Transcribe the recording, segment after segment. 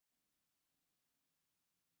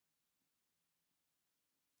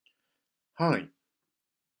Hi,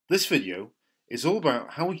 this video is all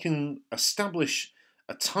about how we can establish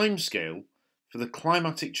a timescale for the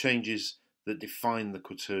climatic changes that define the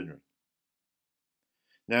Quaternary.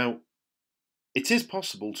 Now, it is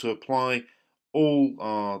possible to apply all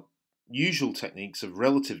our usual techniques of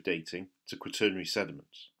relative dating to Quaternary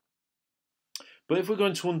sediments. But if we're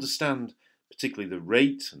going to understand particularly the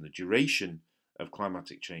rate and the duration of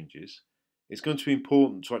climatic changes, it's going to be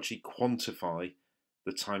important to actually quantify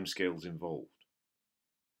the timescales involved.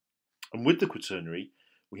 And with the Quaternary,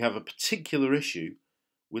 we have a particular issue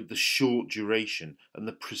with the short duration and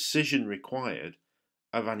the precision required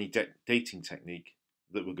of any dating technique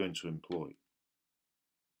that we're going to employ.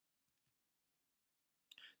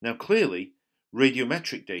 Now, clearly,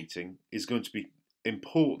 radiometric dating is going to be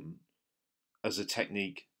important as a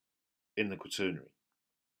technique in the Quaternary.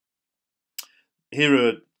 Here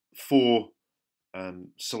are four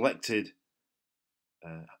selected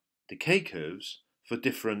decay curves for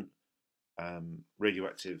different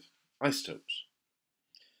radioactive isotopes.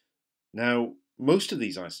 Now, most of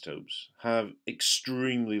these isotopes have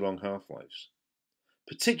extremely long half-lives,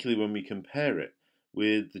 particularly when we compare it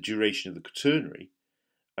with the duration of the Quaternary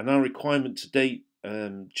and our requirement to date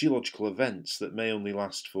geological events that may only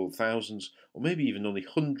last for thousands or maybe even only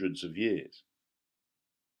hundreds of years.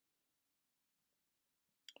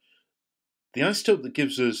 The isotope that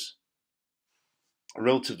gives us a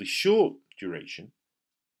relatively short duration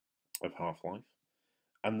of half-life,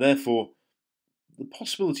 and therefore the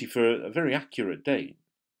possibility for a very accurate date,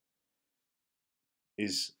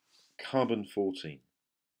 is carbon-14.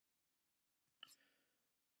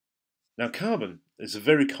 Now, carbon is a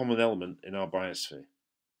very common element in our biosphere.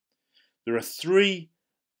 There are three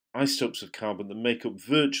isotopes of carbon that make up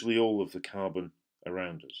virtually all of the carbon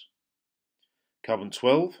around us.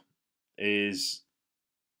 Carbon-12 is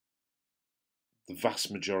the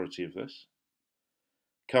vast majority of this.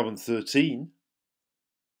 Carbon-13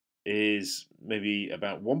 is maybe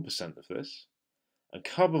about 1% of this, and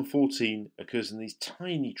carbon-14 occurs in these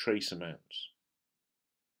tiny trace amounts.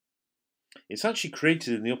 It's actually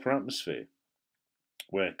created in the upper atmosphere,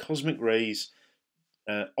 where cosmic rays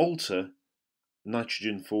alter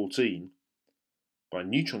nitrogen-14 by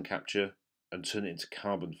neutron capture and turn it into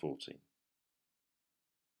carbon-14.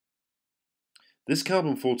 This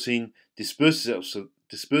carbon-14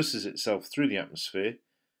 disperses itself through the atmosphere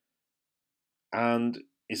and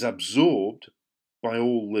is absorbed by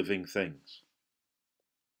all living things.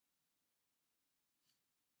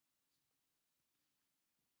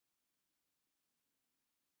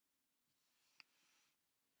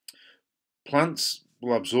 Plants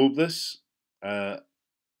will absorb this.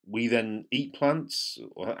 We then eat plants,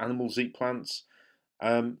 or animals eat plants.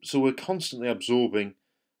 So we're constantly absorbing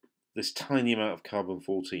this tiny amount of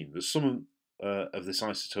carbon-14. There's some of this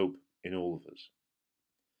isotope in all of us.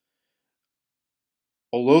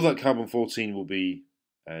 Although that carbon-14 will be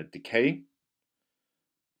decaying,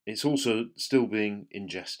 it's also still being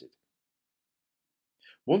ingested.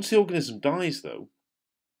 Once the organism dies, though,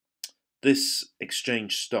 this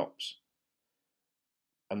exchange stops.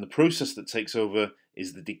 And the process that takes over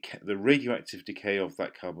is the radioactive decay of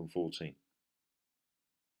that carbon-14.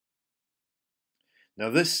 Now,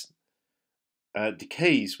 this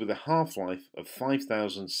decays with a half-life of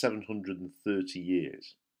 5,730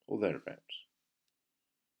 years, or thereabouts.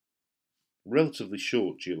 Relatively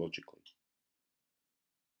short geologically.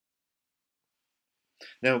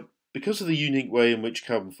 Now, because of the unique way in which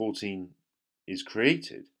carbon-14 is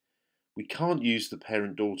created, we can't use the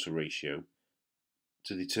parent-daughter ratio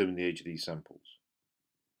to determine the age of these samples.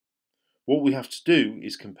 What we have to do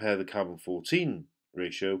is compare the carbon-14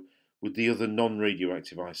 ratio with the other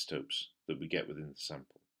non-radioactive isotopes that we get within the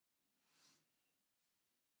sample.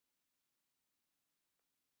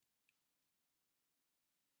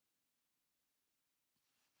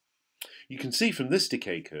 You can see from this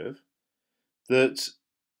decay curve that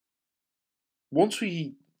once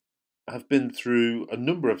we have been through a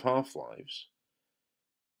number of half-lives,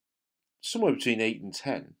 somewhere between 8 and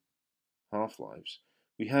 10 half-lives,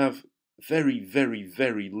 we have very, very,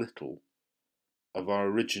 very little of our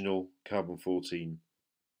original carbon-14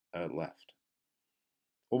 left.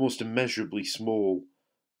 Almost immeasurably small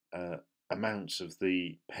amounts of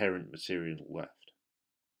the parent material left.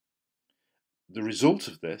 The result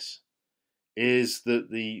of this is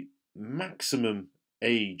that the maximum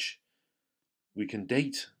age we can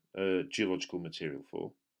date geological material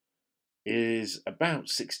for is about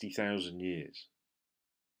 60,000 years.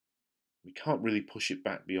 We can't really push it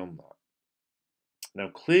back beyond that. Now,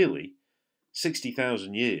 clearly,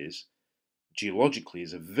 60,000 years geologically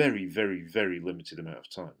is a very, very, very limited amount of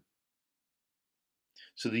time.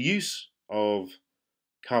 So the use of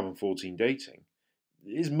carbon-14 dating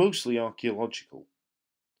is mostly archaeological,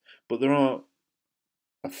 but there are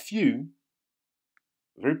a few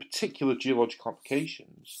very particular geological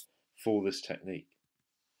applications for this technique.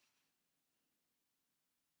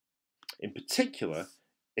 In particular,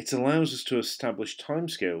 it allows us to establish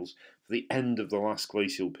timescales for the end of the last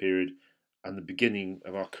glacial period and the beginning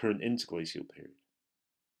of our current interglacial period.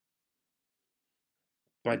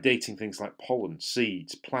 By dating things like pollen,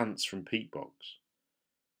 seeds, plants from peat bogs,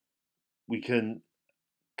 we can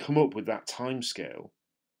come up with that timescale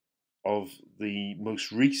of the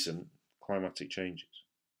most recent climatic changes.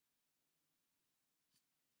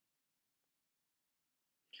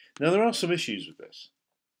 Now, there are some issues with this.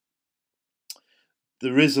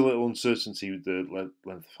 There is a little uncertainty with the length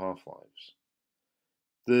of half-lives.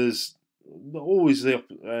 There's always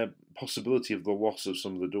the possibility of the loss of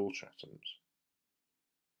some of the daughter atoms.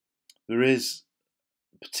 There is,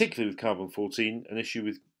 particularly with carbon-14, an issue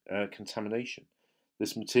with contamination.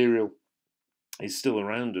 This material is still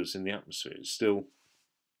around us in the atmosphere. It's still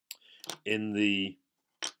in the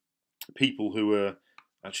people who are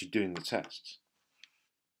actually doing the tests,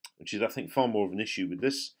 which is, I think, far more of an issue with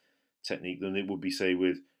this technique than it would be, say,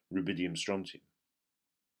 with rubidium strontium.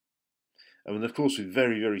 And of course, with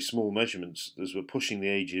very, very small measurements, as we're pushing the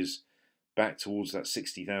ages back towards that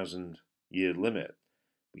 60,000 year limit,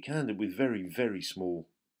 we can end up with very, very small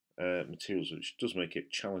materials, which does make it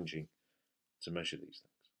challenging to measure these things.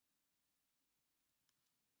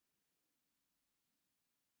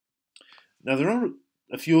 Now, there are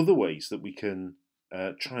a few other ways that we can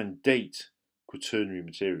try and date Quaternary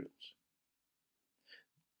materials.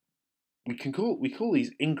 We call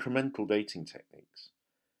these incremental dating techniques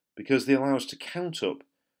because they allow us to count up,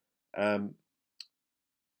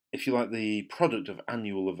 if you like, the product of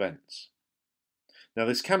annual events. Now,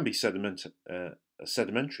 this can be a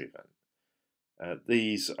sedimentary event.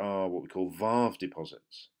 These are what we call varve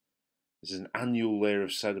deposits. This is an annual layer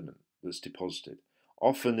of sediment that's deposited,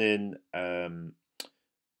 often in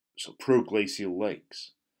sort of proglacial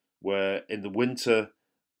lakes, where in the winter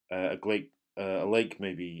a lake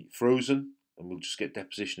may be frozen and we'll just get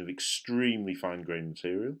deposition of extremely fine-grained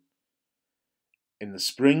material. In the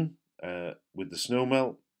spring, with the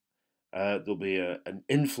snowmelt, there'll be an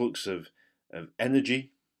influx of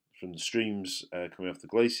energy from the streams coming off the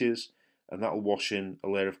glaciers, and that will wash in a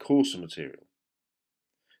layer of coarser material.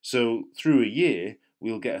 So through a year,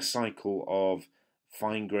 we'll get a cycle of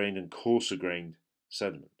fine-grained and coarser-grained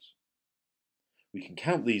sediments. We can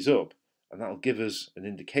count these up, and that will give us an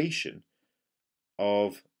indication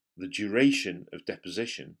of the duration of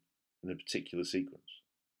deposition in a particular sequence.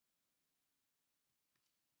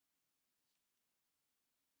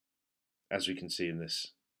 As we can see in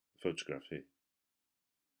this photograph here.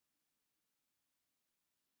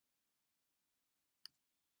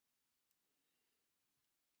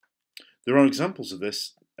 There are examples of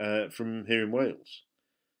this from here in Wales.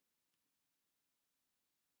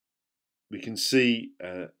 We can see,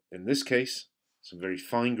 in this case, some very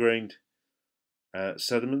fine-grained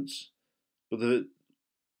sediments, but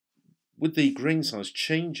with the grain size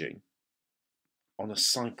changing on a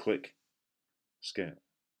cyclic scale.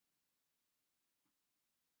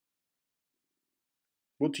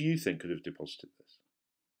 What do you think could have deposited this?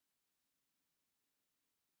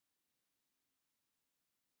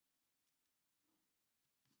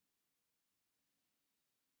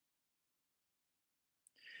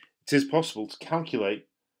 It is possible to calculate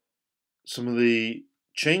some of the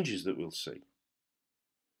changes that we'll see.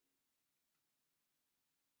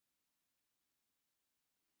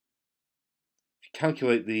 If you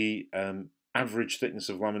calculate the average thickness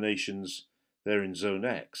of laminations there in zone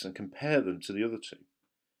X and compare them to the other two,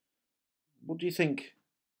 what do you think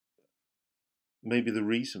may be the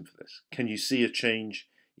reason for this? Can you see a change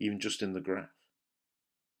even just in the graph?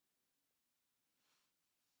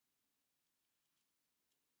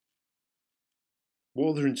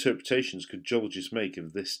 What other interpretations could geologists make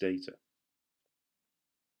of this data?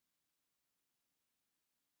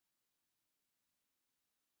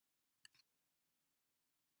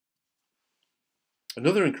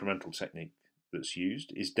 Another incremental technique that's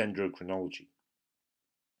used is dendrochronology.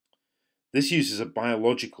 This uses a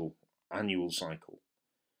biological annual cycle,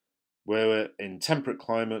 where in temperate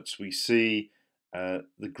climates we see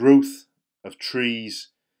the growth of trees,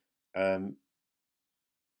 the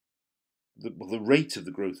rate of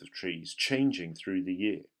the growth of trees changing through the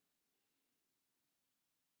year.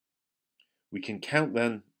 We can count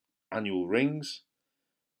then annual rings,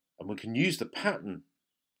 and we can use the pattern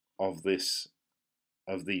of these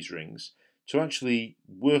rings to actually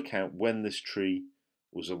work out when this tree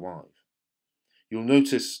was alive. you'll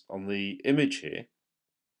notice on the image here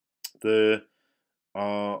there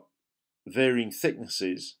are varying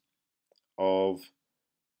thicknesses of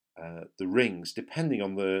the rings depending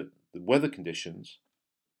on the weather conditions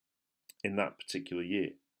in that particular year.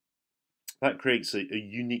 That creates a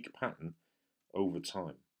unique pattern over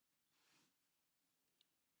time.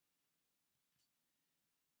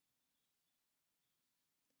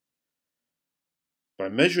 By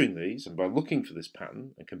measuring these and by looking for this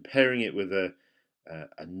pattern and comparing it with a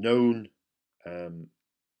known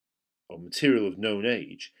or material of known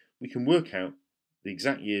age, we can work out the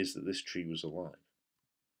exact years that this tree was alive.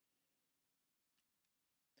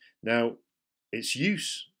 Now, its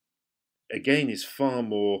use, again, is far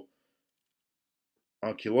more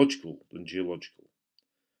archaeological than geological,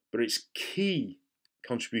 but its key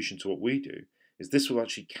contribution to what we do is this will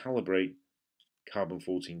actually calibrate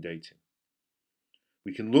carbon-14 dating.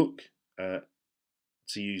 We can look to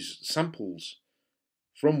use samples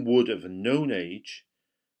from wood of a known age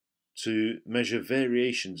to measure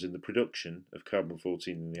variations in the production of carbon-14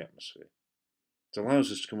 in the atmosphere. It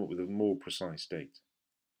allows us to come up with a more precise date.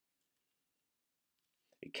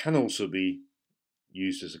 It can also be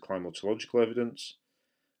used as a climatological evidence,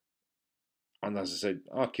 and as I said,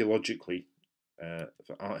 archaeologically,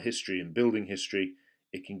 for art history and building history,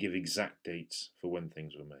 it can give exact dates for when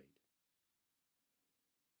things were made.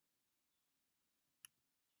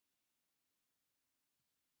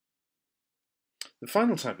 The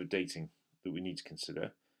final type of dating that we need to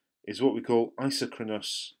consider is what we call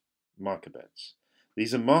isochronous marker beds.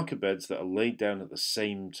 These are marker beds that are laid down at the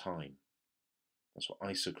same time. That's what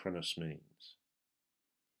isochronous means.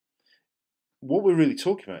 What we're really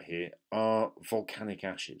talking about here are volcanic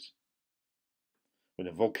ashes. When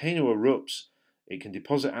a volcano erupts, it can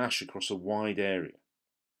deposit ash across a wide area.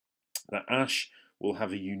 That ash will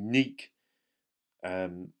have a unique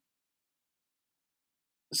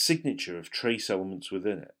signature of trace elements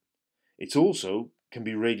within it. It also can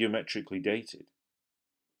be radiometrically dated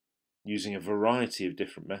using a variety of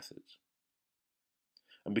different methods.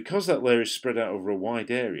 And because that layer is spread out over a wide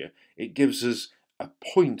area, it gives us a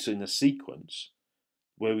point in a sequence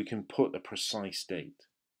where we can put a precise date.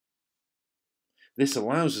 This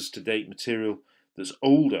allows us to date material that's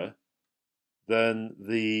older than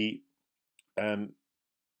the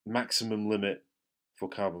maximum limit for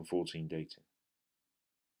carbon-14 dating.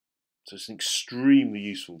 So it's an extremely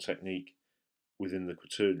useful technique within the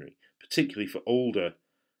Quaternary, particularly for older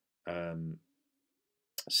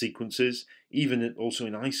sequences, even also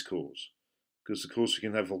in ice cores, because of course we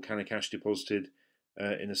can have volcanic ash deposited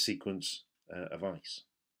in a sequence of ice.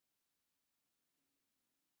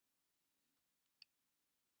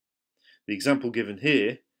 The example given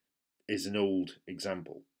here is an old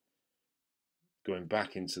example, going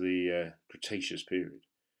back into the Cretaceous period.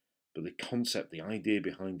 But the concept, the idea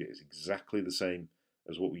behind it is exactly the same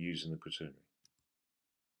as what we use in the Quaternary.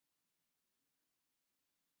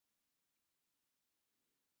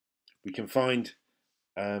 We can find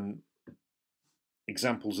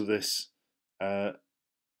examples of this here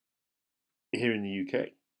in the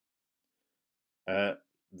UK.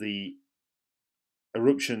 The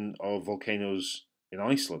eruption of volcanoes in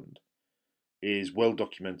Iceland is well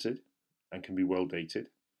documented and can be well dated.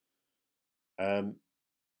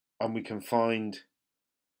 And we can find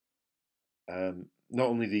not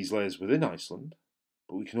only these layers within Iceland,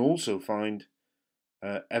 but we can also find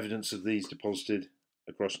evidence of these deposited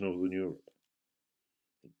across Northern Europe.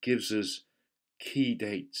 It gives us key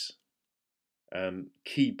dates,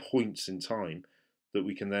 key points in time that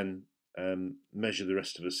we can then measure the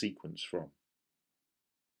rest of a sequence from.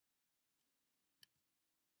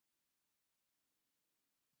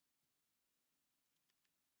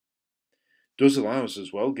 Does allow us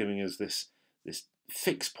as well, giving us this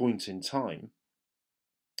fixed point in time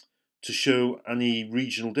to show any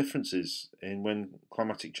regional differences in when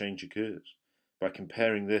climatic change occurs by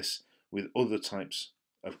comparing this with other types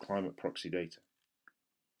of climate proxy data.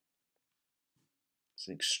 It's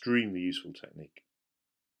an extremely useful technique.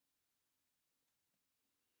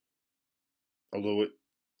 Although it,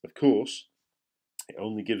 of course, it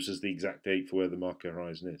only gives us the exact date for where the marker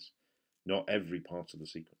horizon is, not every part of the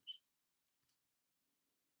sequence.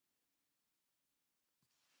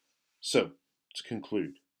 So, to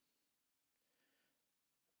conclude,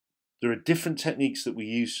 there are different techniques that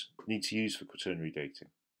we need to use for Quaternary dating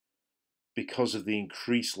because of the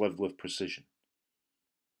increased level of precision.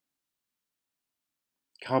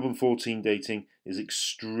 Carbon-14 dating is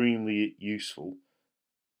extremely useful,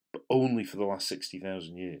 but only for the last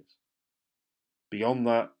 60,000 years. Beyond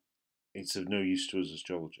that, it's of no use to us as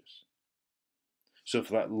geologists. So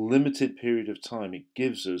for that limited period of time, it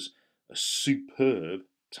gives us a superb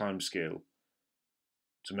timescale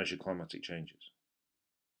to measure climatic changes.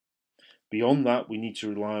 Beyond that, we need to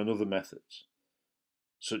rely on other methods,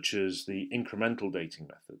 such as the incremental dating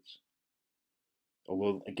methods,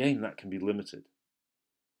 although again that can be limited.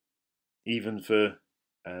 Even for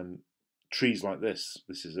trees like this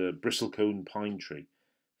is a bristlecone pine tree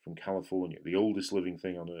from California, the oldest living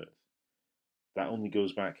thing on Earth. That only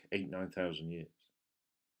goes back 8,000–9,000 years.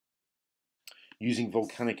 Using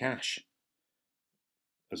volcanic ash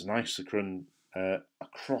as an isochron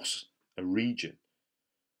across a region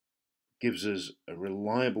gives us a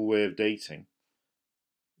reliable way of dating,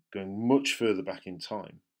 going much further back in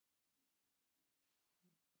time,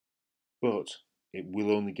 but it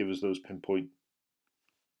will only give us those pinpoint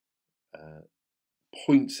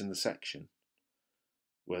points in the section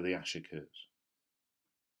where the ash occurs.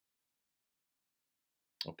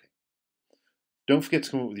 Okay. Don't forget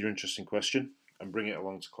to come up with your interesting question and bring it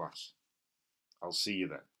along to class. I'll see you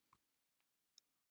then.